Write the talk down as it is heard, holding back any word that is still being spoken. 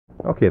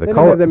Okay, They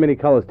don't have that many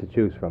colors to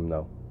choose from,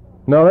 though.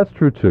 No, that's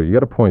true, too. You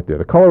got a point there.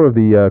 The color of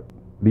the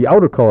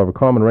outer color of a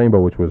common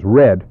rainbow, which was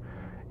red,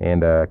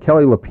 and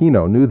Kelly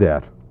Lapino knew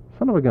that.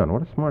 Son of a gun,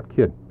 what a smart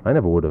kid. I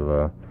never would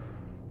have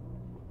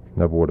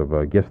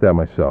guessed that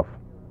myself.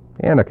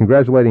 And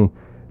congratulating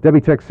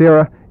Debbie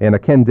Texera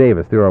and Ken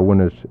Davis. They're our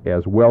winners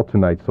as well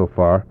tonight so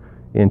far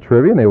in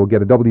trivia, and they will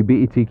get a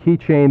WBET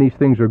keychain. These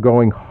things are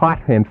going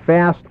hot and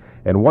fast,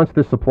 and once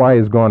this supply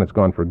is gone, it's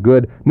gone for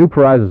good. New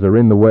prizes are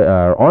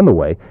on the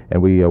way,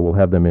 and we will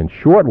have them in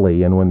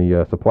shortly, and when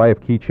the supply of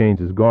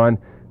keychains is gone,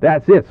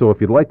 that's it. So if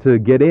you'd like to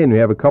get in, we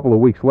have a couple of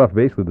weeks left.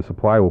 Basically, the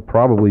supply will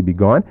probably be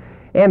gone.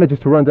 And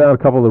just to run down a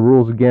couple of the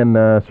rules again,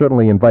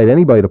 certainly invite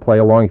anybody to play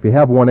along. If you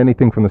have won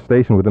anything from the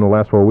station within the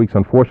last 4 weeks,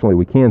 unfortunately,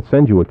 we can't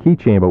send you a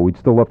keychain, but we'd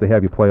still love to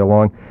have you play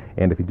along.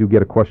 And if you do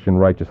get a question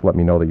right, just let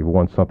me know that you've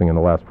won something in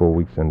the last 4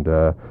 weeks, and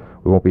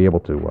we won't be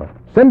able to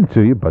send it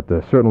to you, but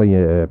certainly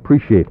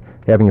appreciate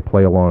having you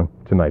play along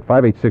tonight.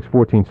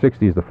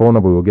 586-1460 is the phone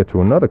number. We'll get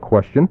to another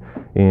question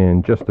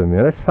in just a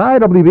minute. Hi,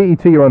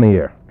 WBET, you're on the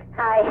air.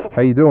 Hi.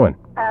 How you doing?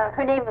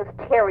 Her name is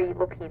Terry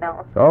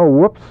Lupino. Oh,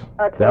 whoops.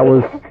 Okay. That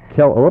was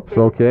Whoops,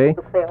 okay.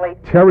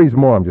 Terry's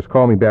mom. Just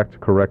call me back to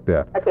correct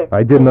that. Okay,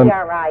 I didn't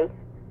T-E-R-I.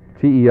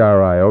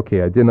 T-E-R-I,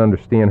 okay. I didn't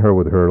understand her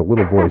with her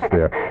little voice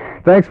there.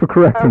 Thanks for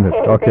correcting it.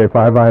 Okay,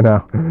 bye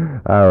now.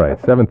 All right,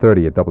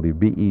 7:30 at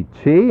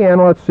WBET.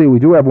 And let's see, we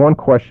do have one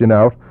question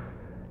out,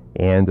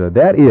 and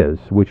that is,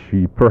 which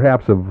you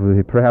perhaps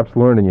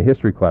learned in your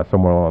history class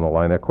somewhere along the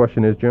line. That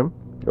question is, Jim?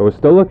 We're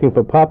still looking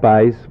for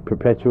Popeye's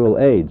perpetual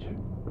age.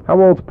 How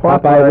old's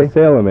Popeye? Popeye the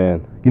Sailor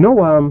Man. You know,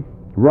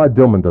 Rod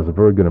Dillman does a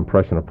very good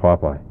impression of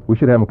Popeye. We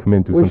should have him come in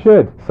and do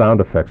some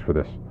sound effects for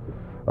this.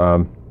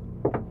 We'll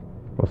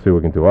see what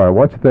we can do. All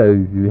right,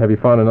 have you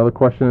found another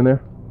question in there?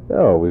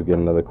 Oh, we've got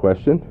another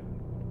question.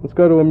 Let's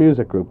go to a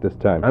music group this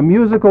time. A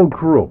musical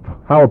group.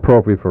 How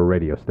appropriate for a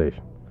radio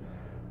station.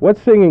 What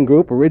singing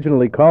group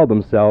originally called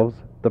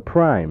themselves the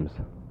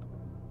Primes?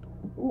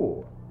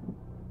 Ooh.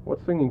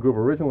 What singing group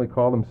originally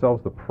called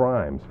themselves the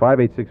Primes?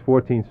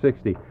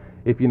 586-1460.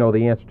 If you know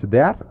the answer to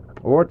that,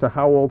 or to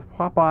how old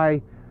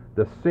Popeye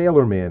the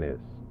Sailor Man is.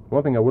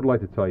 One thing I would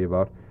like to tell you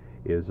about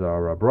is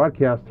our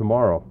broadcast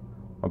tomorrow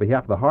on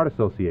behalf of the Heart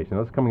Association.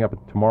 That's coming up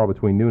tomorrow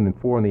between noon and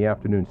 4 in the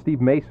afternoon. Steve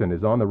Mason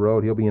is on the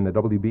road. He'll be in the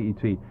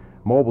WBET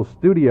mobile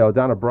studio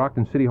down at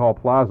Brockton City Hall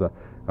Plaza.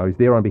 He's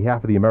there on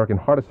behalf of the American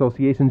Heart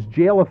Association's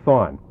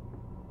Jail-a-thon.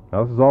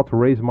 Now, this is all to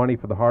raise money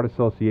for the Heart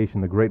Association,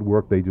 the great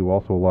work they do,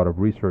 also a lot of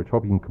research.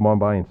 Hope you can come on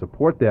by and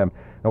support them.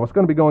 Now, what's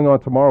going to be going on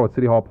tomorrow at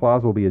City Hall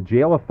Plaza will be a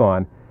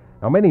jail-a-thon.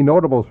 Now, many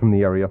notables from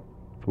the area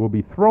will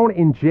be thrown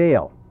in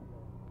jail.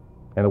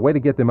 And the way to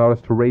get them out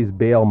is to raise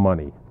bail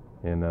money.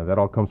 And that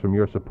all comes from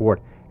your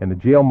support. And the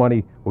jail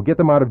money will get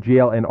them out of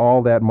jail, and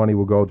all that money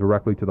will go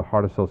directly to the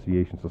Heart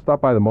Association. So stop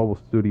by the mobile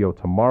studio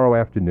tomorrow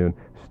afternoon.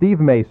 Steve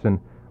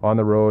Mason on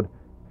the road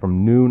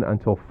from noon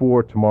until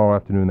 4 tomorrow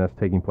afternoon. That's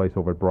taking place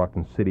over at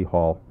Brockton City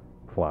Hall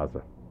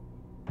Plaza.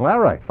 All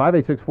right,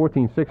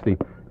 586-1460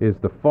 is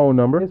the phone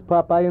number. Here's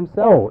Popeye himself.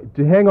 Oh,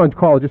 hang on,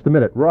 caller, just a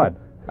minute. Rod,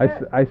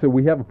 I said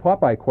we have a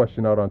Popeye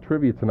question out on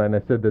trivia tonight, and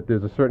I said that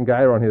there's a certain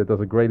guy around here that does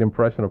a great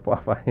impression of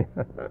Popeye.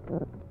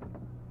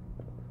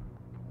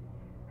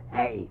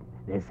 Hey,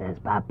 this is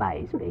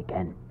Popeye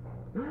speaking.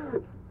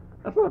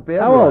 That's not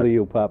bad. How old are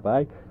you,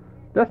 Popeye?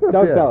 That's not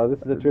Don't bad. tell her. This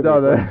is a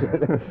trivia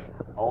question.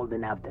 Old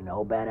enough to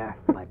know better,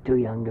 but too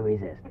young to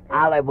resist.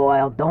 Olive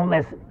oil, don't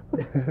listen.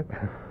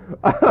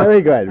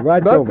 Very good.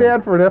 Rod Not Tillman.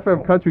 bad for an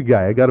FM country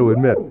guy, I got to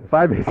admit.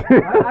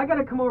 586. I got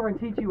to come over and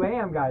teach you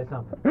AM guys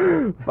something.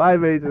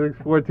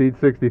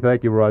 586-1460.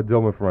 Thank you, Rod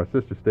Dillman, from our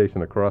sister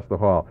station across the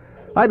hall.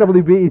 Hi,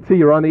 WBET.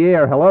 You're on the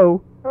air.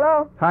 Hello.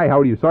 Hello. Hi, how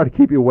are you? Sorry to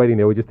keep you waiting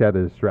there. We just had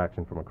a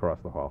distraction from across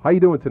the hall. How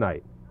you doing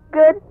tonight?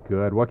 Good.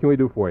 Good. What can we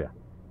do for you?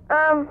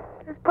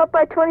 Is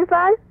Popeye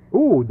 25?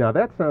 Ooh, now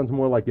that sounds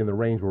more like in the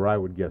range where I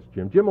would guess,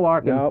 Jim. Jim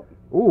Larkin, Nope.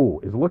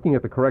 is looking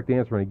at the correct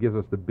answer, and he gives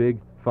us the big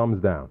thumbs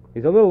down.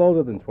 He's a little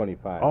older than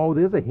 25. Oh,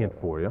 there's a hint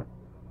for you.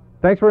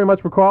 Thanks very much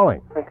for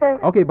calling. Okay.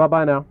 Okay,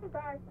 bye-bye now.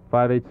 Bye.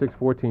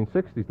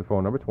 586-1460 is the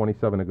phone number,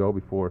 27 to go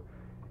before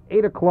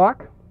 8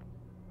 o'clock.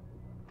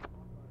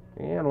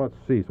 And let's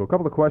see. So a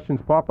couple of questions.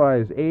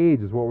 Popeye's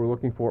age is what we're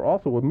looking for.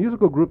 Also, a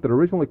musical group that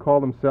originally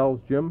called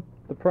themselves, Jim?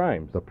 The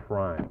Primes. The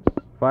Primes.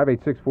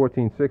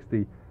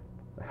 586-1460.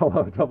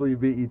 Hello,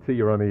 WBET.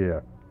 You're on the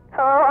air.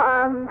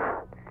 Hello,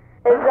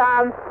 is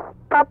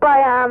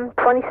Popeye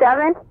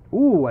 27?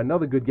 Ooh,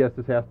 another good guess.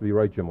 This has to be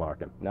right, Jim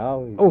Larkin.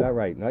 No, he's Oh, not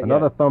right. Not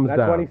another yet. thumbs not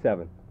down.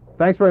 27.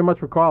 Thanks very much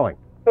for calling.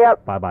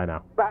 Yep. Bye-bye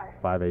now. Bye.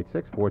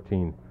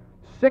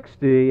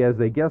 586-1460, as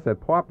they guess at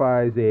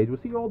Popeye's age.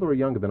 Was he older or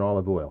younger than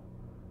Olive Oil?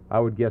 I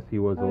would guess he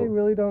was. I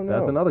really don't know.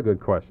 That's another good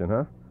question,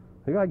 huh?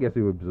 I guess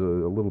he was a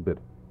little bit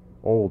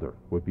older,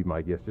 would be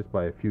my guess, just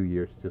by a few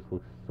years. Just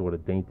looks sort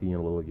of dainty and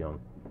a little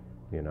young,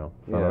 you know.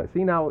 Yeah.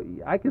 See, now,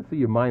 I can see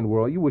your mind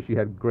whirl. You wish you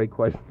had great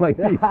questions like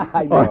these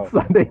I on know.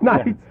 Sunday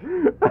nights.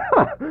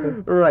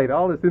 Right,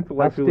 all this I'll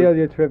intellectually... steal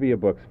your trivia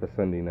books for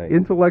Sunday night.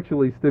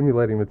 Intellectually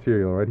stimulating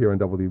material right here on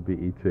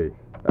WBET.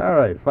 All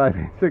right,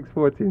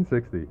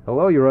 586-1460.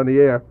 Hello, you're on the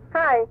air.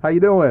 Hi. How you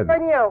doing?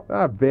 Good, and you?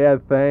 Not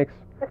bad, thanks.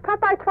 Is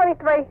Popeye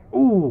 23?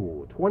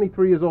 Ooh,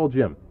 23 years old,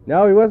 Jim.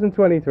 No, he wasn't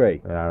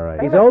 23. All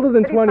right. He's older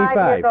than 35 years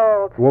 25.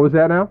 old. What was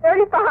that now?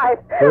 35.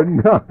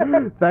 No.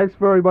 Thanks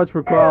very much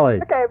for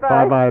calling. Okay,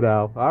 bye. Bye-bye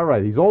now. All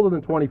right, he's older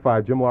than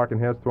 25. Jim Larkin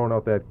has thrown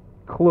out that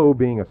clue,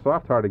 being a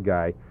soft-hearted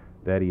guy,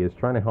 that he is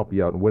trying to help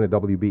you out and win a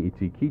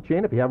WBET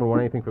keychain. If you haven't won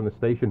anything from the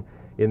station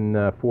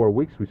in 4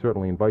 weeks, we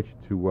certainly invite you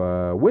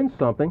to win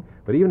something.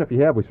 But even if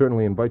you have, we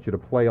certainly invite you to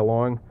play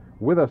along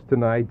with us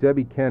tonight.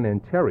 Debbie, Ken,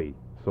 and Terry,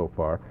 so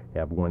far,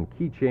 have won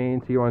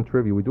keychains here on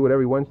Trivia. We do it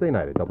every Wednesday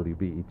night at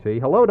WBET.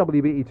 Hello,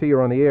 WBET,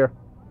 you're on the air.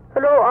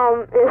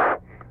 Hello, is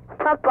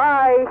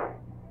Popeye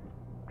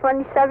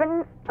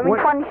 27? I mean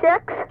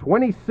 26?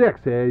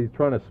 26. He's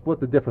trying to split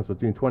the difference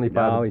between 25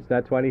 No, and... he's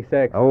not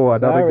 26. Oh,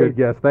 another Sorry. good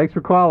guess. Thanks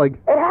for calling.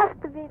 It has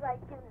to be like...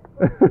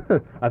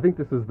 I think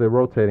this is the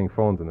rotating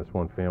phones in this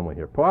one family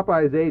here.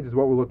 Popeye's age is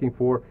what we're looking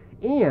for,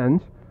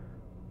 and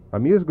a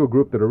musical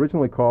group that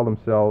originally called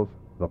themselves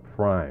the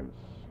Primes.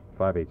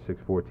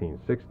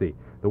 586-1460.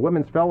 The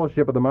Women's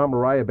Fellowship of the Mount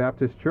Moriah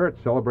Baptist Church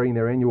celebrating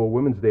their annual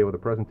Women's Day with a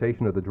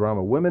presentation of the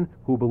drama Women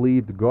Who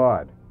Believed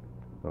God.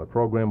 Now, the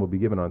program will be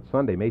given on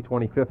Sunday, May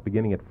 25th,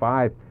 beginning at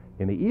 5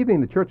 in the evening.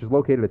 The church is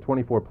located at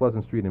 24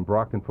 Pleasant Street in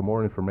Brockton. For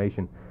more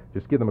information,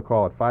 just give them a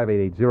call at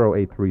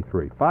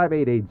 588-0833.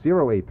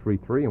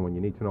 588-0833, and when you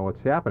need to know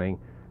what's happening,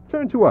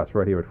 turn to us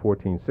right here at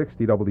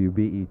 1460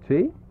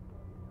 WBET.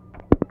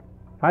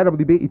 Hi,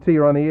 WBET,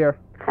 you're on the air.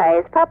 Hi,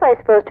 is Popeye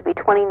supposed to be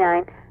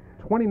 29?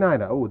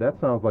 29. Oh, that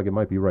sounds like it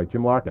might be right.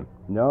 Jim Larkin.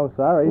 No,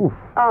 sorry. Oof.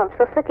 Oh, I'm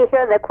so sick of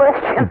hearing that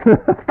question.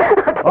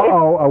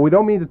 Uh-oh, we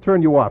don't mean to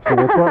turn you off, so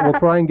we'll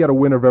try and get a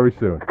winner very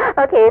soon.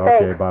 Okay,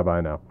 thanks. Okay, bye-bye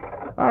now.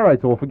 All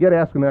right, so we'll forget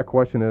asking that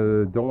question.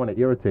 Don't want to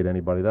irritate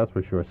anybody, that's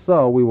for sure.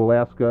 So we will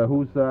ask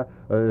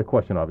the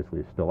question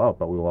obviously is still out,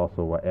 but we will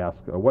also ask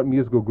what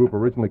musical group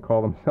originally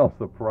called themselves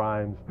the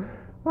Primes.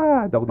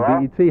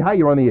 WBET. Hi,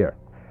 you're on the air.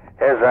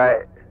 Is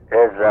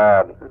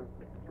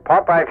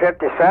Popeye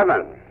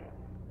 57?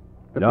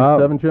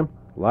 57, Jim?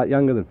 A lot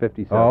younger than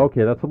 57. Oh,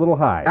 okay, that's a little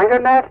high. Younger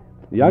than that?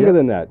 Younger Yeah.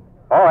 than that.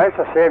 Oh, that's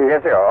the same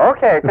years ago.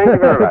 Okay, thank you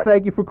very much.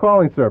 Thank you for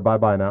calling, sir.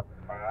 Bye-bye now.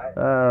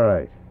 All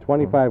right.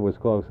 25 was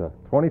closer.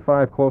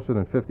 25 closer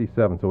than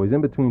 57, so he's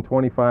in between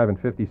 25 and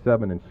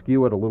 57 and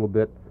skew it a little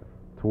bit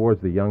towards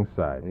the young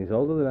side. And he's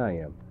older than I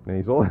am. And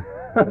he's old.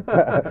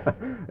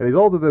 And he's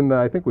older than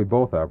I think we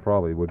both are,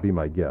 probably would be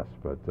my guess.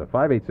 But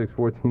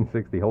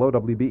 586-1460. Hello,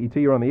 WBET.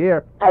 You're on the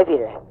air. Hi,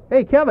 Peter.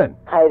 Hey, Kevin.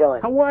 How you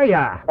doing? How are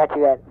ya? Not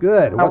too bad.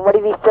 Good. What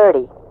if he's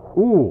 30?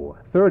 Ooh,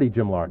 30,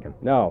 Jim Larkin.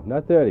 No,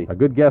 not 30. A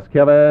good guess,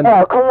 Kevin.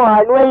 Oh, come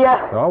on, will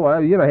ya? Oh,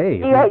 well, you know, hey.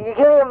 You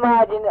give me a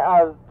margin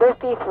of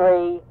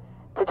 53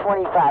 to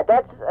 25.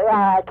 That's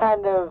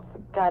kind of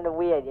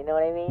weird, you know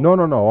what I mean? No.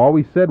 All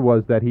we said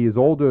was that he is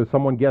older.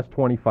 Someone guessed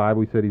 25.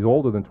 We said he's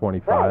older than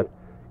 25. Right.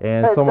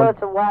 And So someone...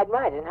 it's a wide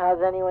margin.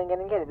 How's anyone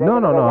going to get it? They're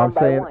No. gonna go one I'm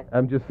by saying... one.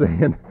 I'm just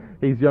saying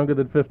he's younger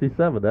than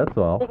 57. That's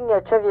all. Speaking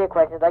of trivia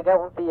questions, I got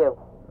one for you.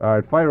 All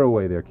right, fire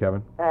away there,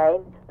 Kevin. All right.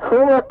 Who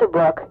wrote the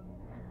book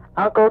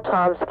Uncle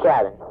Tom's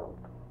Cabin?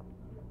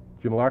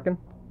 Jim Larkin?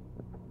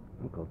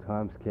 Uncle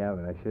Tom's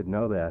Cabin. I should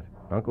know that.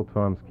 Uncle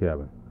Tom's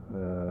Cabin.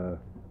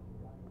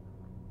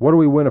 What do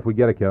we win if we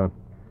get it, Kevin?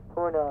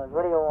 Who knows?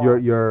 What do you want?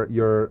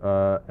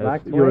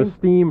 Mark your Twain?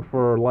 esteem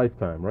for a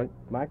lifetime, right?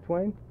 Mark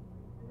Twain?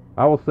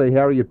 I will say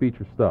Harriet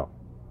Beecher Stowe.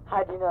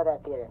 How'd you know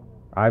that, Peter?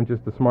 I'm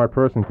just a smart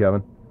person,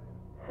 Kevin.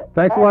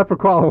 Thanks a lot for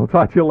calling. We'll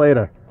talk to you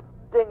later.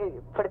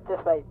 Put it this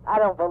way, I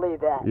don't believe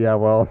that. Yeah,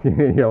 well,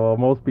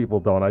 most people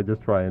don't. I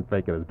just try and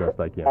fake it as best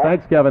I can.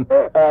 Thanks, Kevin.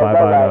 Bye-bye.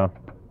 Bye-bye now.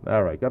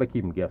 All right, got to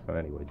keep them guessing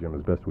anyway, Jim,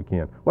 as best we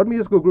can. What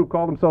musical group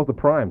called themselves the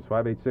Primes?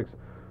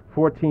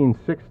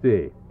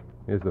 586-1460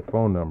 is the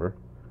phone number.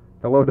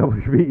 Hello,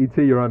 WBET,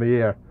 you're on the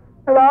air.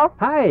 Hello?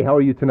 Hi, how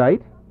are you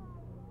tonight?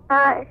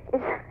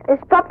 Is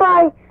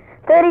Popeye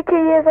 32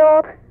 years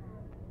old?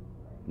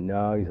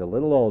 No, he's a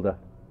little older.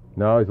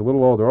 No, he's a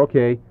little older.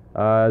 Okay. He's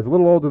a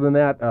little older than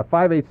that.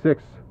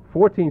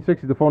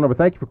 586-1460 is the phone number.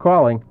 Thank you for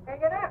calling.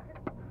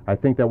 I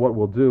think that what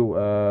we'll do,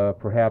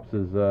 perhaps,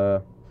 is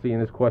seeing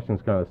this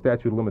question's kind of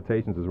statute of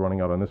limitations is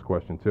running out on this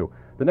question, too.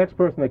 The next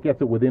person that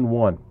gets it within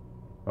one.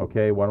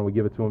 Okay, why don't we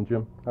give it to him,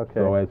 Jim? Okay.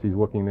 So as he's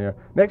looking there.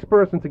 Next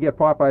person to get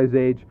Popeye's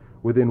age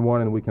within one,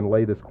 and we can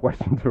lay this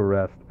question to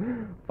rest.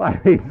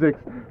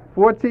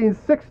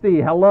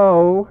 586-1460.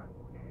 Hello.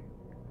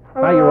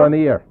 Hi, you're on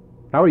the air.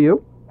 How are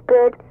you?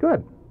 Good.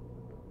 Good.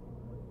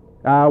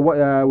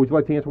 Would you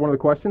like to answer one of the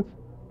questions?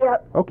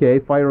 Yep. Okay,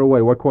 fire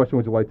away. What question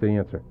would you like to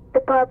answer? The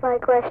Popeye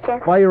question.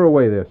 Fire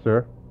away there,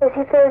 sir. Is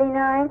he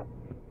 39?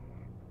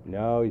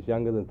 No, he's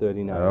younger than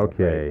 39.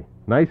 Okay.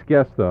 Nice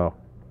guess, though.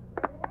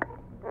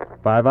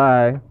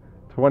 Bye-bye.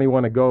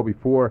 21 to go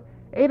before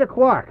 8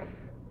 o'clock.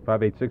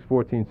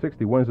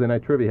 586-1460. Wednesday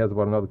Night Trivia has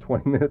about another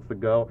 20 minutes to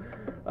go.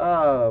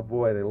 Oh,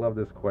 boy, they love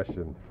this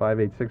question.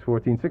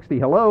 586-1460.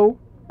 Hello?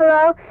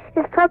 Hello?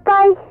 Is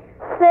Popeye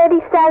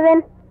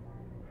 37?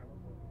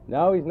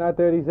 No, he's not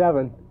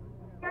 37.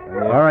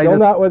 All right. Still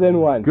not within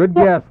one. Good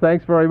guess.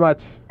 Thanks very much.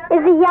 Is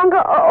he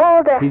younger or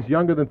older? He's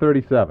younger than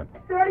 37.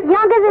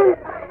 Younger than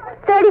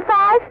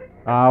 35?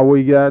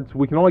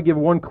 We can only give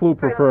one clue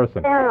per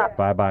person. Yeah.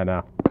 Bye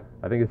now.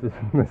 I think it's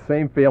the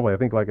same family. I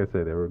think, like I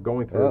said, they were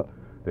going through. Well,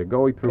 they're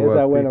going through. Here's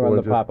our winner people on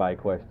the who just- Popeye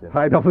question.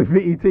 Hi,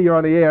 WBET. You're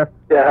on the air.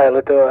 Yeah, hi,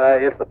 let's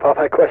answer the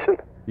Popeye question.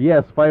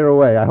 Yes, fire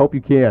away. I hope you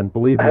can.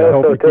 Believe me, I I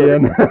hope hope so, you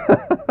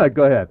can.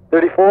 Go ahead.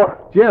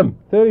 34? Jim.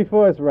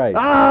 34 is right.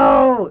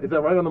 Oh! Is that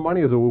right on the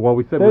money? Or is it, well,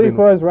 we said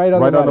 34 is right on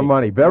the money. Right on the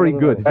money. Very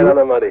good. Right on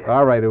the money.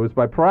 All right. It was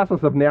by process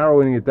of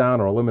narrowing it down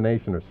or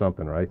elimination or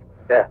something, right?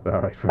 Yeah. All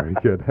right. Very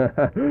good.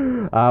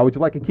 Would you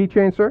like a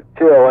keychain, sir?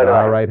 Sure, why not?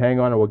 All right. Hang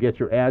on, and we'll get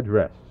your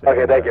address.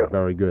 Okay, thank you.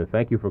 Very good.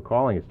 Thank you for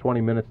calling. It's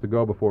 20 minutes to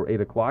go before 8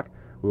 o'clock.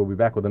 We'll be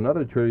back with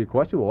another trivia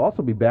question. We'll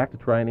also be back to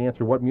try and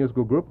answer what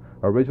musical group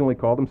originally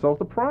called themselves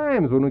the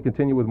Primes when we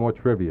continue with more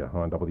trivia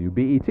on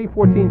WBET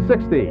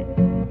 1460.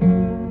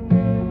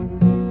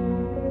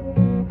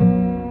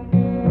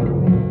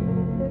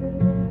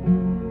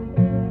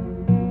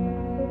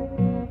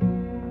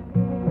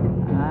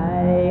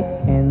 I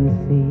can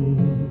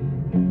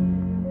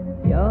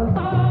see your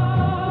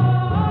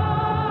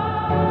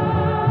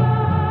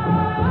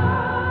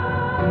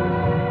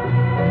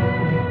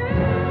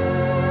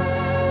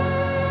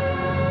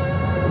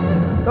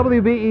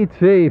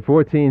WBET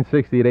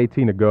 1460 at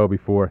 18 to go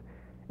before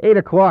 8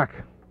 o'clock.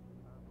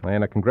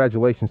 And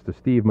congratulations to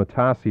Steve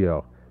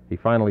Matasio. He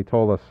finally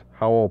told us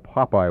how old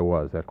Popeye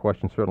was. That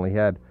question certainly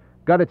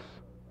got its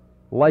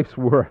life's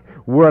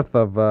worth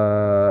of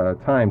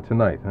time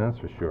tonight, that's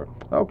for sure.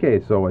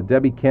 Okay, so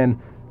Debbie, Ken,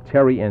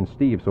 Terry, and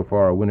Steve so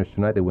far are winners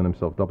tonight. They win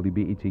themselves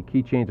WBET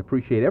keychains.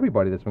 Appreciate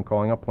everybody that's been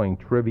calling up playing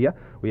trivia.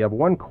 We have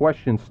one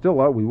question still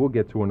out. We will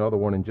get to another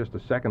one in just a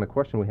second. The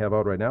question we have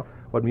out right now,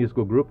 what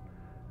musical group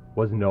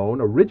was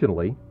known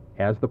originally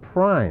as the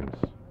Primes?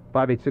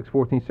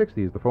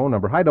 586-1460 is the phone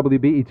number. Hi,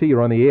 WBET,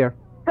 you're on the air.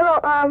 Hello,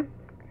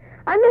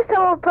 I missed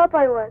how old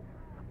Popeye was.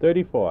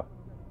 34.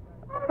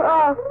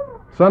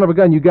 Oh, Son of a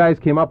gun, you guys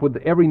came up with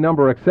every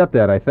number except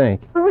that, I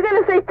think. we were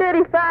going to say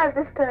 35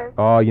 this time.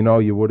 Oh,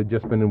 you would have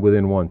just been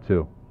within one,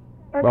 too.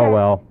 Okay. Oh,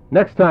 well.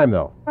 Next time,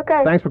 though.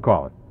 Okay. Thanks for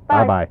calling.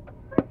 Bye.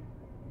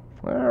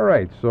 Bye-bye. All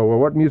right, so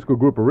what musical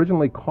group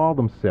originally called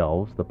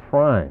themselves the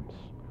Primes?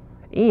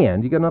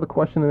 And you got another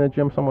question in there,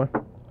 Jim, somewhere?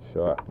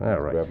 Sure. All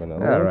right. Grab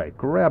another All one. right,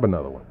 grab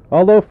another one.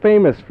 Although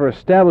famous for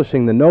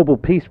establishing the Nobel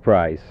Peace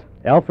Prize,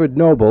 Alfred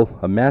Nobel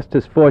amassed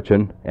his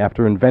fortune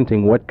after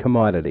inventing what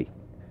commodity?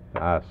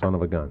 Son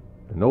of a gun.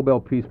 The Nobel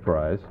Peace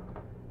Prize.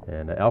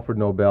 And Alfred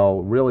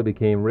Nobel really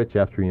became rich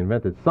after he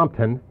invented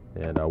something.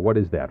 And what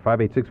is that?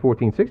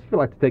 586-1460 if you'd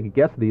like to take a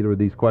guess at either of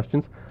these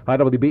questions. Hi,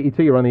 WBET,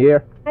 you're on the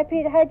air. Hi,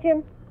 Peter. Hi,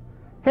 Jim.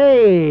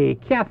 Hey,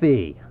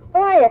 Kathy.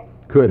 How are you?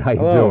 Good, how you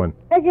Hello. doing?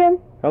 Hi, Jim.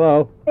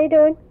 Hello. How you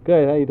doing?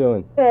 Good, how you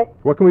doing? Good.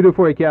 What can we do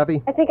for you,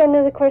 Kathy? I think I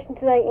know the question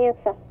to that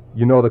answer.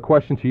 You know the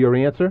question to your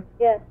answer?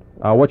 Yeah.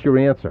 What's your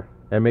answer?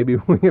 And maybe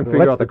we can figure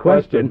What's out the the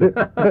question?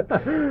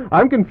 question.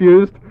 I'm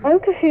confused.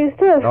 I'm confused,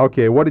 too.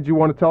 Okay, what did you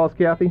want to tell us,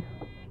 Kathy?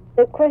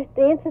 The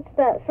answer to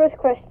that first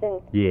question,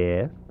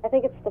 Yeah. I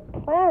think it's the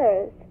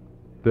Platters.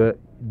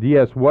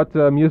 Yes, what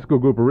musical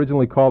group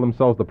originally called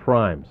themselves the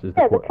Primes? Is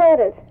Yeah, the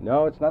Platters.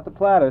 No, it's not the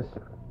Platters.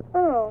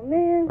 Oh,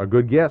 man. a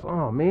good guess?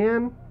 Oh,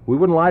 man. We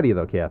wouldn't lie to you,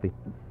 though, Kathy.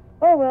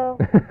 Oh, well.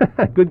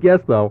 Good guess,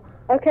 though.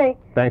 Okay.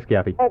 Thanks,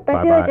 Kathy. All right,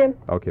 back to Bye-bye. you, Jim.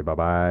 Okay,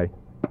 bye-bye.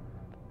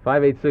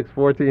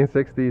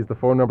 586-1460 is the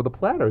phone number. The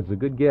Platters, a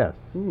good guess.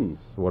 It's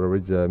what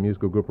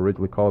musical group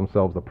originally called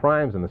themselves the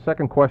Primes. And the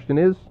second question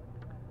is?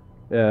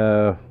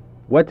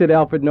 What did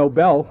Alfred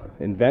Nobel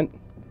invent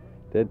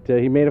that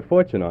he made a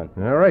fortune on?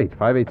 All right,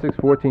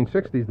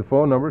 586-1460 is the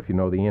phone number if you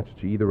know the answer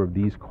to either of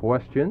these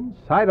questions.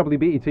 Hi,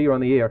 WBET, you're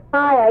on the air.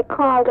 Hi, I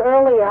called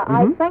earlier. Mhm.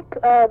 I think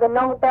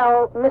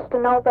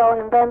Mr.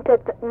 Nobel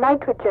invented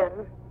nitrogen.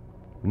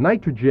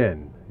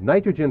 Nitrogen.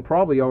 Nitrogen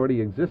probably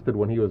already existed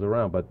when he was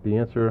around, but the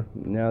answer...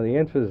 Now, the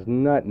answer is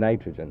not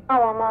nitrogen.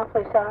 Oh, I'm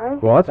awfully sorry.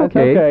 Well, that's That's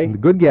okay. okay.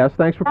 Good guess.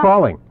 Thanks for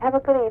calling. Have a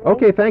good evening.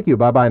 Okay, thank you.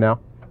 Bye-bye now.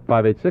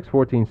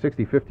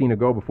 586-1460, 15 to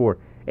go before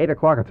 8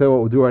 o'clock. I'll tell you what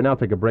we'll do right now.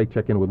 Take a break,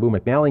 check in with Lou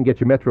McNally, and get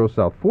your Metro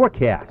South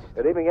forecast.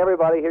 Good evening,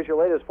 everybody. Here's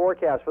your latest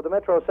forecast. For the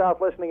Metro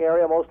South listening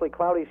area, mostly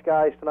cloudy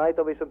skies tonight.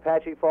 There'll be some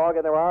patchy fog,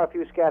 and there are a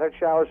few scattered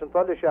showers and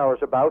thunder showers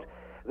about.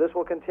 This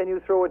will continue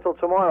through until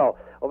tomorrow.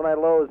 Overnight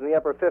lows in the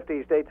upper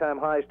 50s, daytime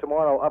highs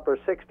tomorrow, upper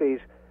 60s.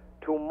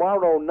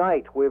 Tomorrow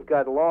night, we've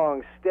got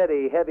long,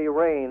 steady, heavy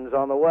rains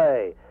on the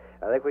way.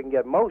 I think we can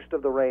get most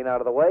of the rain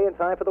out of the way in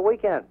time for the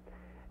weekend.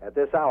 At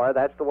this hour,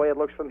 that's the way it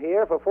looks from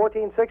here. For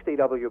 1460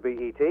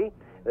 WBET,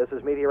 this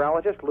is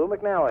meteorologist Lou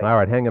McNally. All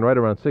right, hanging right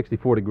around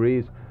 64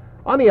 degrees.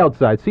 On the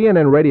outside,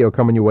 CNN Radio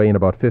coming your way in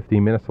about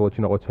 15 minutes to let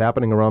you know what's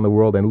happening around the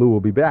world, and Lou will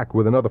be back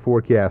with another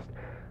forecast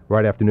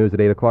right after news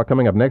at 8 o'clock.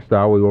 Coming up next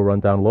hour, we will run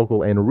down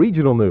local and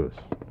regional news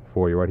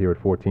for you right here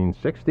at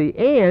 1460,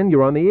 and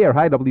you're on the air.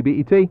 Hi,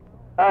 WBET.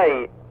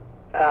 Hi.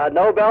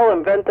 Nobel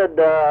invented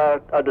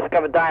or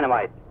discovered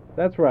dynamite.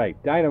 That's right,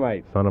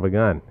 dynamite. Son of a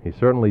gun. He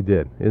certainly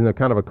did. Isn't it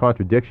kind of a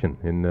contradiction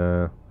in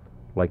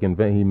Like he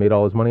made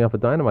all his money off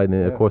of dynamite,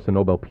 and of Yeah. course the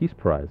Nobel Peace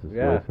Prize is the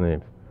way Yeah. it's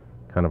named.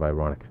 Kind of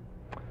ironic.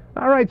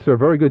 All right, sir.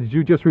 Very good. Did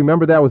you just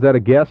remember that? Was that a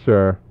guess,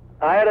 or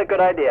I had a good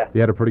idea.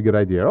 you had a pretty good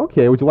idea?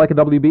 Okay. Would you like a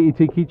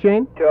WBET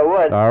keychain? Sure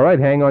would. All right.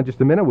 Hang on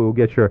just a minute. We will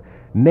get your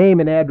name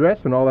and address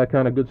and all that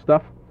kind of good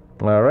stuff.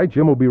 All right.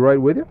 Jim will be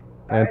right with you.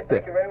 All right,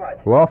 thank you very much.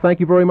 Well, thank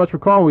you very much for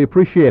calling. We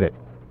appreciate it.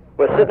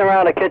 We're sitting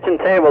around a kitchen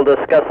table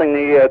discussing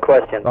the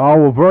question.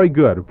 Oh, well, very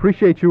good.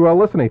 Appreciate you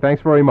listening.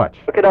 Thanks very much.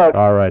 Okay, dog.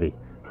 All righty.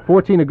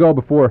 14 to go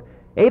before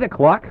 8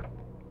 o'clock.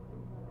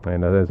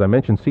 And as I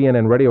mentioned,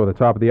 CNN Radio at the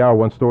top of the hour,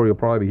 one story you'll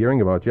probably be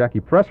hearing about. Jackie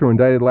Presser,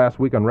 indicted last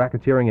week on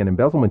racketeering and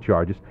embezzlement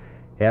charges,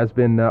 has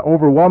been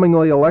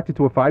overwhelmingly elected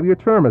to a 5-year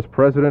term as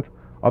president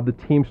of the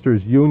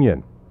Teamsters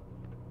Union.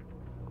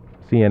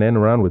 CNN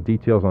around with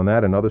details on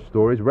that and other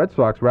stories. Red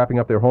Sox wrapping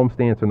up their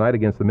homestand tonight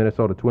against the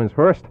Minnesota Twins.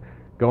 Hurst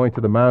going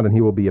to the mound, and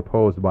he will be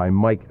opposed by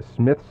Mike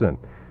Smithson.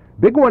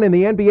 Big one in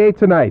the NBA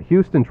tonight.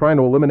 Houston trying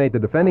to eliminate the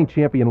defending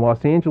champion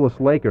Los Angeles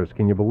Lakers.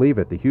 Can you believe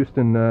it? The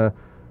Houston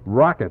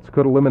Rockets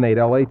could eliminate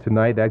L.A.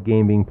 tonight, that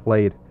game being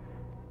played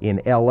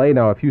in L.A.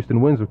 Now, if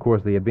Houston wins, of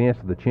course, they advance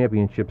to the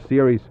championship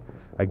series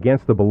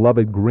against the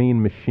beloved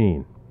Green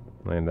Machine.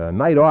 And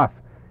night off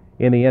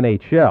in the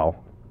NHL.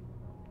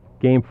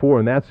 Game 4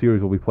 in that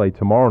series will be played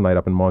tomorrow night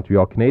up in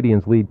Montreal.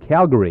 Canadians lead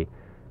Calgary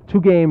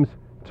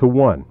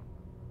 2-1,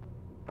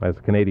 as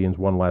the Canadians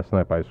won last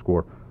night by a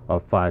score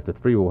of 5-3.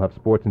 We'll have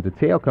sports in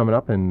detail coming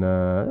up in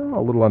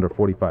a little under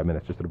 45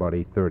 minutes, just at about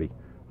 8:30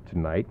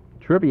 tonight.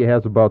 Trivia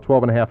has about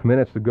 12 and a half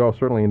minutes to go.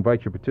 Certainly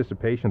invite your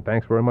participation.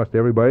 Thanks very much to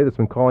everybody that's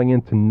been calling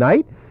in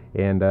tonight.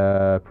 And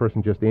a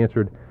person just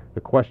answered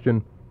the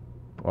question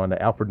on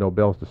Alfred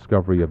Nobel's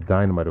discovery of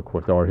dynamite, of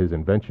course, or his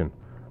invention,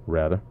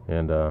 rather.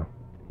 And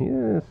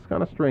yeah, it's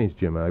kind of strange,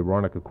 Jim.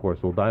 Ironic, of course.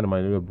 Well,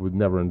 dynamite was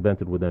never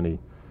invented with any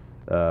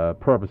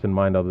purpose in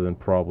mind other than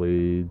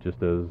probably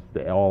just as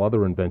all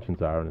other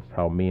inventions are, and it's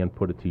how man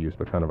put it to use,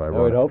 but kind of ironic.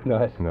 I would hope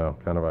not. No,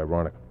 kind of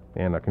ironic.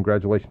 And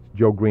congratulations to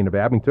Joe Green of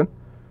Abington,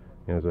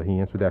 as he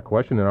answered that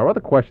question. And our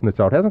other question that's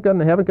out haven't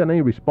gotten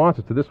any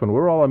responses to this one.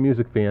 We're all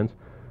music fans,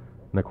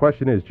 and the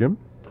question is, Jim,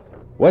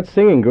 What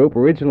singing group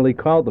originally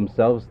called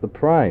themselves the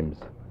Primes?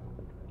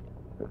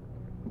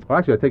 well,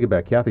 actually, I take it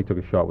back. Kathy took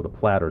a shot with the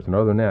Platters, and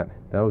other than that,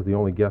 that was the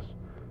only guess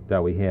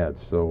that we had.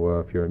 So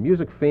if you're a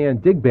music fan,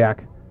 dig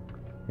back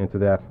into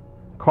that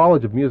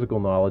College of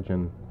Musical Knowledge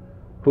and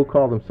who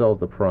called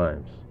themselves the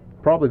Primes.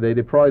 Probably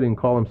they probably didn't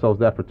call themselves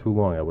that for too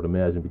long, I would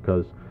imagine,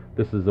 because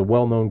this is a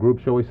well-known group,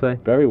 shall we say?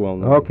 Very well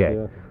known. Okay.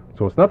 Yeah.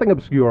 So it's nothing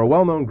obscure, a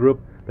well-known group.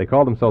 They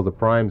call themselves the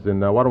Primes,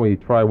 and why don't we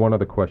try one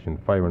other question?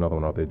 Fire another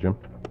one out there, Jim.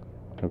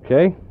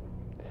 Okay.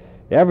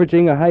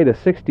 Averaging a height of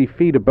 60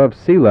 feet above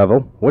sea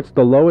level, what's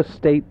the lowest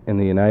state in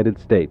the United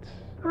States?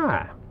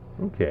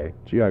 Okay.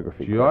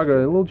 Geography. A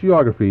little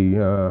geography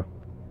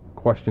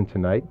question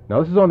tonight.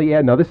 Now, this is on the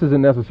ad. Now, this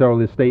isn't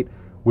necessarily the state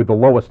with the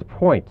lowest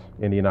point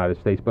in the United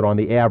States, but on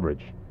the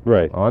average.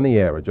 Right. On the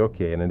average,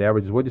 okay. And an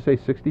average is, what'd you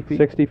say, 60 feet?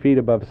 60 feet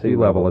above sea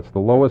level. It's the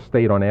lowest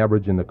state on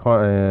average in the I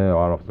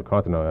don't know if it's the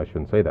continent. I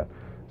shouldn't say that,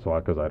 so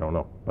because I don't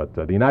know. But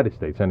the United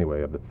States,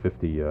 anyway, of the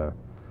 50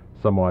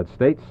 some odd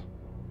states.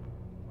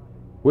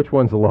 Which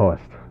one's the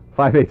lowest?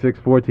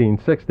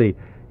 586-1460.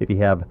 If you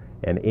have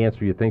an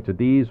answer you think to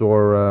these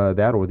or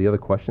that or the other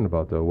question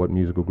about what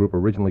musical group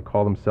originally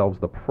called themselves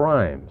the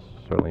Primes.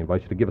 Certainly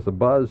invite you to give us a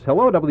buzz.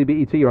 Hello,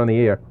 WBET, you're on the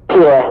air.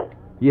 Yeah.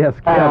 Yes,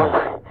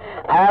 Kevin.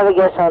 I have a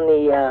guess on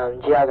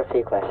the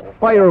geography question.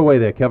 Fire away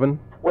there, Kevin.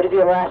 Would it be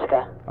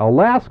Alaska?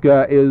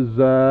 Alaska is,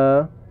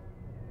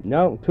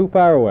 No, too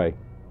far away.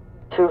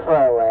 Too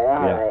far away.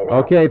 All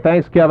right. Okay,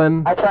 thanks,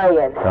 Kevin. I'll try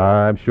again.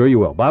 I'm sure you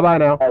will. Bye-bye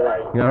now.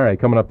 Bye-bye. All right,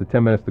 coming up to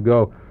 10 minutes to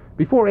go.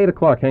 Before 8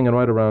 o'clock, hanging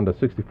right around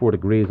 64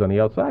 degrees on the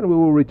outside, and we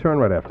will return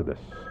right after this.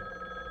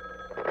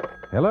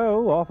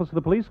 Hello, Office of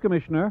the Police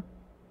Commissioner.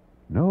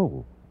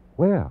 No.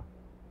 Where?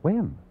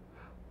 When?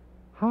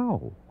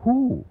 How?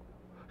 Who?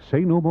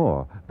 Say no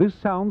more. This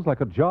sounds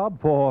like a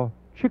job for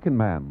Chicken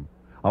Man.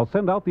 I'll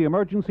send out the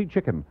emergency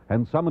chicken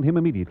and summon him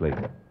immediately.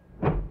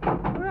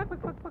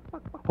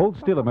 Hold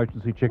still,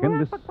 emergency chicken.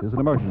 This is an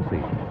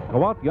emergency.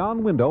 Go out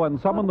yon window and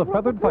summon the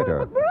feathered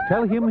fighter.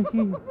 Tell him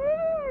he...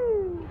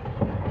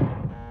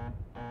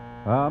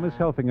 Miss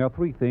Helfinger,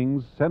 3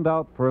 things. Send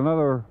out for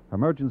another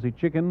emergency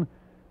chicken.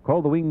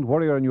 Call the winged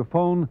warrior on your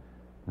phone.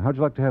 And how'd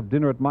you like to have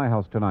dinner at my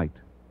house tonight?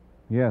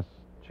 Yes,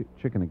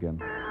 chicken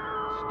again.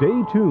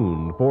 Stay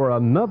tuned for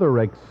another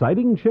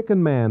exciting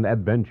Chicken Man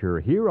adventure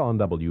here on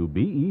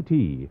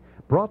WBET.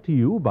 Brought to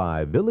you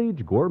by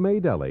Village Gourmet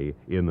Deli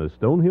in the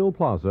Stonehill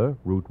Plaza,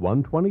 Route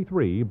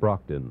 123,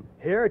 Brockton.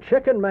 Hear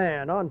Chicken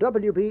Man on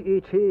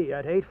WBET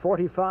at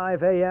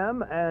 8:45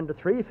 a.m. and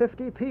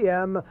 3:50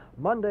 p.m.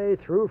 Monday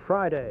through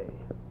Friday.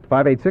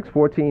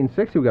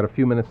 586-1460. We've got a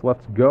few minutes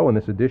left to go in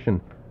this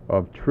edition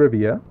of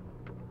Trivia.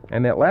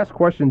 And that last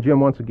question, Jim,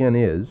 once again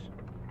is...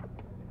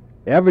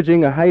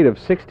 Averaging a height of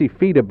 60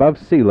 feet above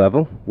sea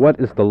level, what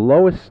is the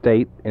lowest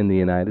state in the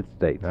United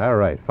States? All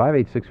right,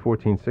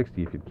 586-1460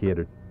 if you'd care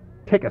to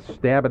take a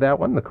stab at that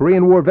one. The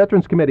Korean War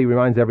Veterans Committee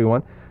reminds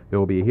everyone there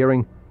will be a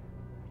hearing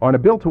On a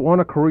bill to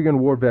honor Korean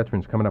War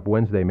veterans coming up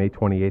Wednesday, May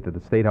 28th at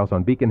the State House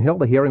on Beacon Hill,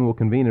 the hearing will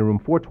convene in room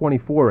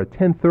 424 at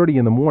 10:30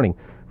 in the morning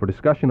for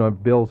discussion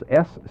of bills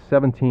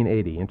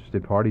S-1780.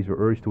 Interested parties are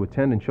urged to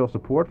attend and show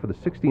support for the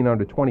 16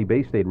 under 20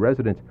 Bay State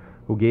residents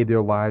who gave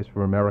their lives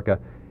for America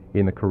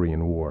in the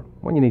Korean War.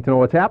 When you need to know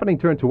what's happening,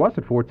 turn to us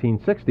at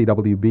 1460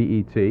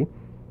 WBET.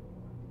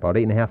 About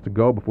 8.5 to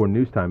go before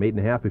news time,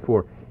 8.5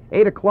 before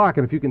 8 o'clock.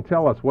 And if you can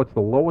tell us what's the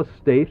lowest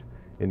state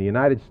in the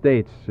United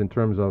States in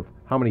terms of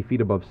how many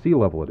feet above sea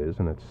level it is,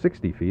 and it's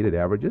 60 feet it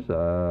averages,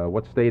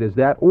 what state is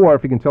that? Or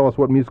if you can tell us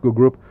what musical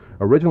group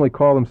originally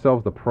called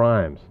themselves the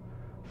Primes.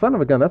 Son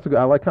of a gun, that's a good,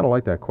 I kind of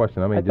like that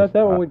question. I thought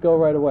that one would go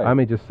right away. I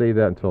may just save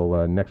that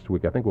until next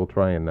week. I think we'll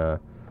try and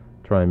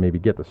maybe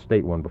get the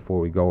state one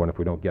before we go, and if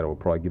we don't get it, we'll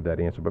probably give that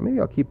answer. But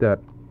maybe I'll keep that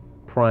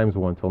Primes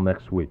one until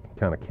next week,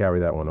 kind of carry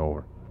that one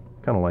over.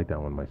 Kind of like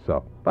that one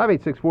myself.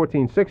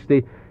 586-1460, if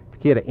you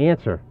care to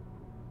answer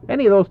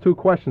any of those two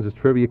questions as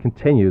trivia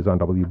continues on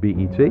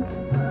WBET.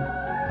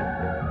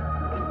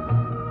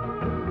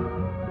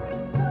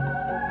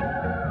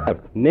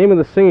 Name of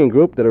the singing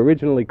group that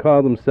originally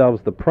called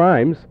themselves the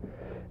Primes,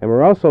 and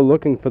we're also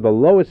looking for the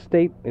lowest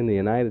state in the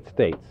United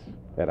States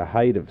at a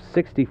height of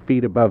 60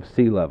 feet above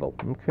sea level.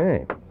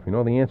 Okay. If you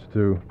know the answer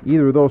to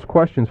either of those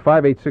questions,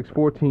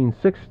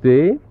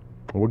 586-1460,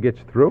 we'll get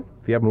you through.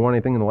 If you haven't won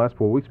anything in the last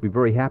 4 weeks, we'll be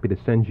very happy to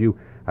send you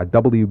a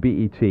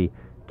WBET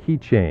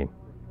keychain.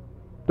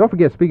 Don't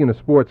forget, speaking of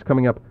sports,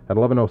 coming up at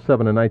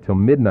 11:07 tonight till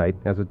midnight,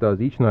 as it does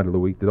each night of the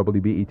week, the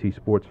WBET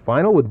Sports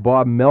Final with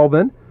Bob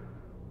Melvin.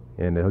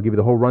 And he'll give you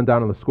the whole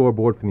rundown on the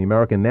scoreboard from the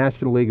American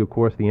National League, of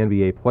course, the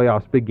NBA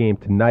playoffs. Big game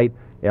tonight,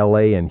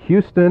 L.A. and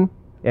Houston.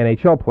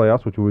 NHL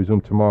playoffs, which will resume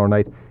tomorrow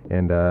night.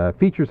 And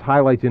features,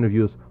 highlights,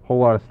 interviews, whole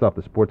lot of stuff.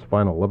 The Sports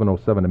Final,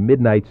 11:07 to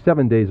midnight,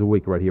 7 days a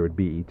week right here at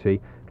BET.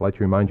 I'd like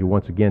to remind you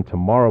once again,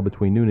 tomorrow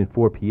between noon and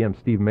 4 p.m.,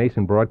 Steve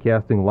Mason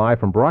broadcasting live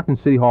from Brockton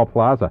City Hall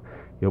Plaza.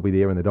 He'll be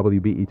there in the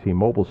WBET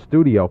mobile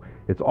studio.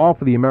 It's all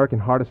for the American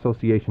Heart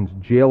Association's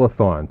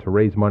Jail-a-thon to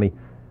raise money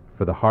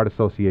for the Heart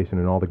Association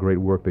and all the great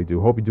work they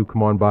do. Hope you do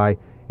come on by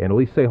and at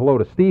least say hello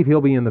to Steve. He'll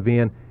be in the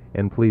van.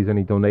 And please,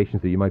 any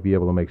donations that you might be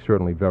able to make,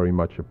 certainly very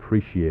much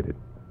appreciated.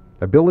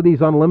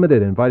 Abilities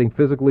Unlimited, inviting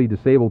physically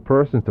disabled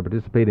persons to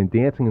participate in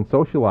dancing and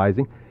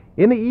socializing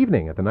in the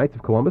evening at the Knights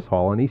of Columbus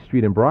Hall on East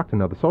Street in Brockton.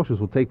 Now, the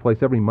socials will take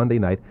place every Monday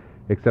night,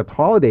 except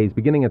holidays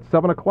beginning at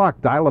 7 o'clock.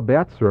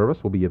 Dial-a-bat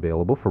service will be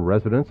available for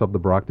residents of the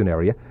Brockton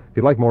area. If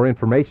you'd like more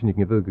information, you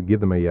can give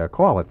them a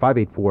call at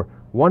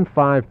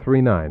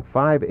 584-1539,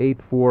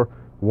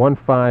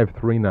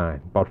 584-1539.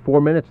 About 4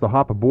 minutes to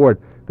hop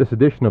aboard this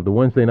edition of the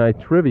Wednesday Night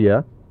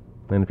Trivia.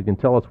 And if you can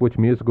tell us which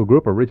musical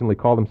group originally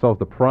called themselves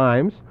the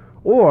Primes,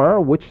 or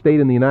which state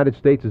in the United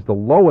States is the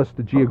lowest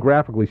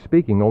geographically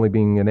speaking, only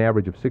being an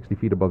average of 60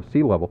 feet above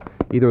sea level,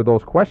 either of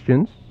those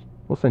questions,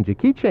 we'll send you a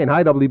keychain.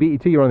 Hi,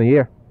 WBET, you're on the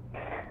air.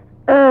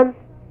 I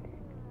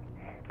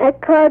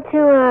called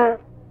to,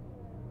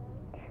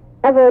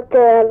 about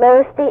the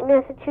lowest state in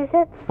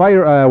Massachusetts.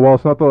 Well,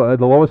 it's not the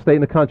lowest state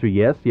in the country.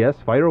 Yes,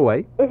 fire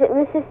away. Is it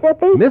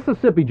Mississippi?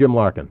 Mississippi, Jim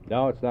Larkin.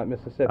 No, it's not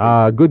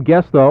Mississippi. Good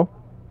guess, though.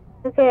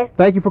 Okay.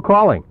 Thank you for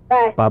calling.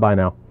 Bye. Bye-bye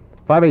now.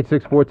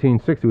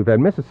 586-1460. We've had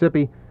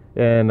Mississippi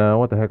and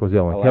what the heck was the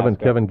other one?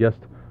 Alaska. Kevin guessed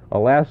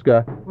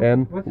Alaska.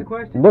 And What's the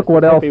question? look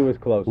what else. Mississippi was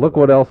close. Look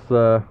what else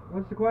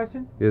What's the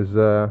question? is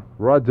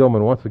Rod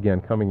Dillman once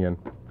again coming in.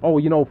 Oh,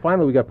 you know,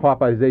 finally we got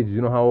Popeye's age. Did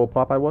you know how old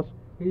Popeye was?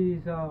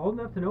 He's old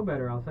enough to know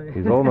better, I'll say.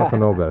 He's old enough to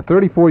know better.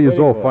 34 years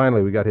old,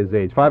 finally we got his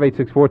age.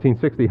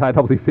 586-1460. Hi,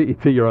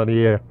 WBET, you're on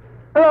the air.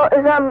 Hello,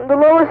 is the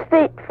lowest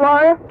state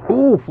Florida?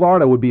 Ooh,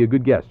 Florida would be a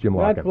good guess, Jim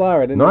Larkin. Not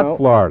Florida, Not no.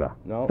 Florida.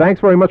 No. Thanks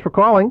very much for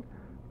calling.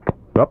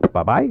 Oh,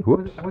 bye-bye.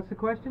 Whoops. What's the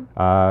question?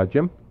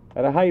 Jim?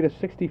 At a height of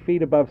 60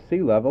 feet above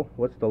sea level,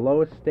 what's the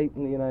lowest state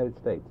in the United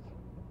States?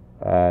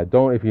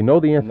 If you know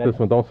the answer to this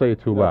one, don't say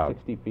it too loud.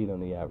 60 feet on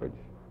the average.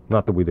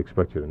 Not that we'd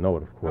expect you to know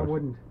it, of course. I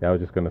wouldn't. Yeah, I was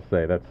just going to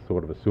say, that's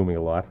sort of assuming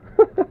a lot.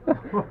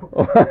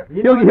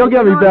 He'll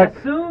get me back.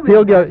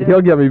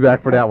 He'll get me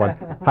back for that one.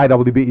 Hi,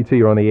 WBET,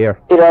 you're on the air.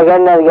 Peter, I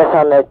got another guess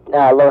on the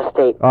lowest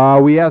state.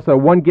 We ask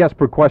one guess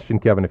per question,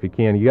 Kevin, if you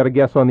can. You got a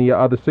guess on the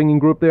other singing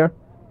group there?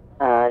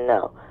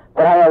 No.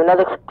 But I have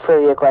another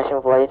trivia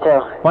question for you,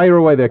 too. Fire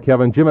away there,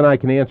 Kevin. Jim and I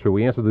can answer.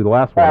 We answered the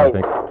last one, I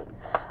think.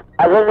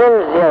 Other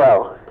than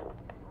 0,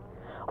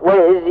 what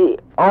is the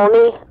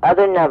only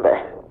other number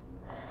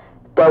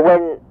that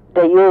when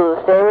they use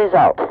the same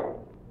result,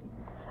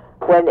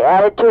 when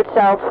added to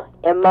itself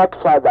and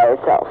multiplied by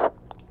itself?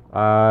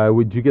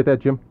 Would you get that,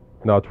 Jim?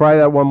 No, try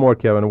that one more,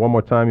 Kevin. One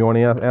more time. You want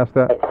to ask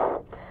that?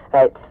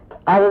 Right.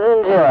 Other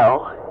than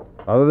 0.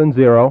 Other than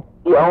 0.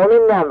 The only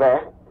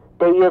number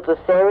that yields the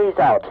same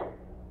result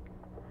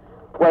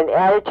when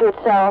added to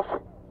itself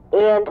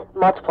and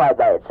multiplied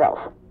by itself.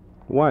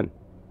 1.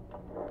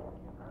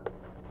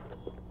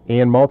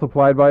 And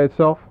multiplied by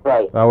itself?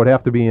 Right. Would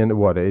have to be in,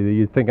 what, are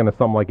you thinking of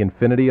something like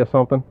infinity or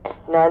something?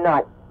 No, I'm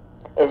not.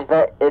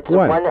 It's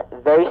One. one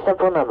very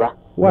simple number.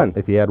 1.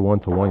 If you add 1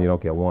 to 1, you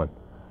don't get 1.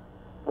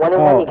 1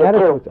 and 1, you get add it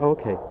 2. to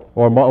okay.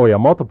 Or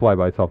multiply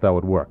by itself, that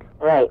would work.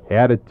 Right.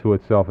 Added to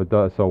itself, it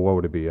does. So what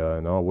would it be?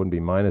 No, it wouldn't be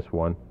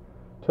 -1.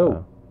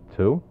 2.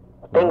 2?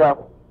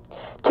 Bingo.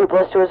 2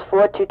 plus 2 is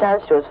 4. 2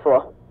 times 2 is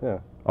 4. Yeah.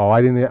 Oh,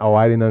 I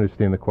didn't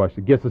understand the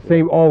question. Gets the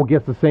same.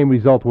 Gets the same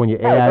result when you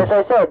Yeah, add. that's what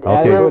I said. Okay.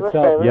 Add it to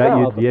itself. Yeah, yes,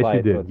 Multiply you it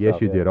to did. Yes,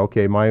 itself, you yeah. did.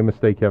 Okay, my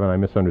mistake, Kevin. I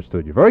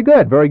misunderstood you. Very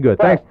good. Very good.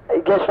 Thanks.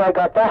 Guess where I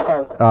got that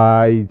from?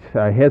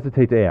 I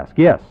hesitate to ask.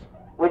 Yes.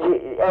 Would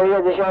you ever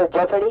hear the show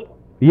Jeopardy?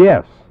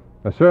 Yes.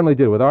 I certainly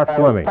did with Art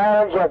Fleming.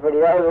 Fire on Jeopardy.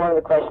 That was one of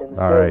the questions.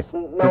 All right.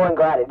 No one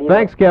got it either.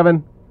 Thanks,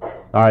 Kevin.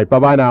 All right.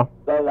 Bye-bye now.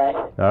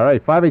 Bye-bye. All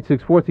right.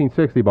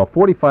 586-1460. About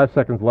 45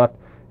 seconds left.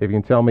 If you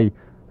can tell me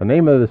the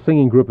name of the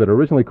singing group that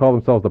originally called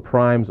themselves the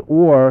Primes,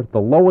 or the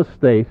lowest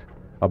state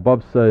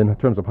above, in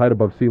terms of height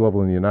above sea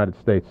level in the United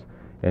States.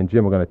 And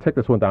Jim, we're going to tick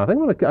this one down. I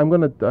think I'm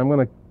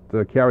going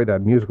to carry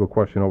that musical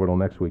question over till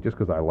next week, just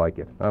because I like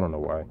it. I don't know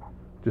why.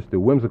 Just do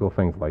whimsical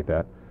things like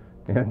that.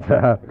 And It's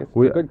a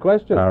good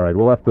question. All right,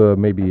 we'll have to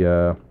maybe.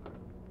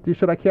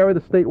 Should I carry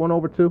the state one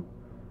over too?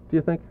 Do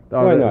you think?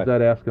 Why not? Is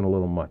that asking a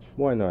little much?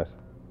 Why not?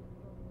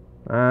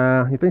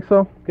 You think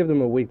so? Give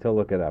them a week to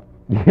look it up.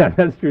 Yeah,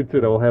 that's true too.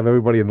 We'll have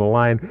everybody in the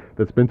line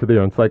that's been to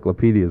their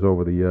encyclopedias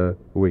over the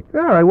week.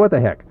 All right, what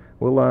the heck?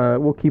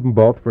 We'll keep them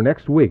both for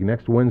next week,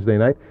 next Wednesday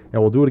night,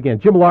 and we'll do it again.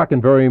 Jim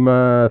Larkin,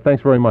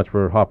 thanks very much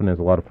for hopping in.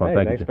 It's a lot of fun. Hey,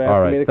 Thank thanks you, for Jim.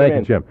 All asking me right, to thank come you,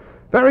 in. Jim.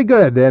 Very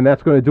good, and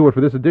that's going to do it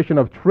for this edition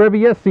of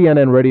Trivia.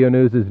 CNN Radio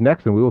News is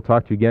next, and we will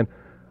talk to you again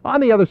on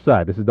the other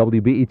side. This is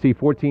WBET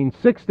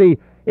 1460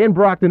 in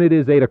Brockton. It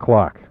is 8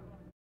 o'clock.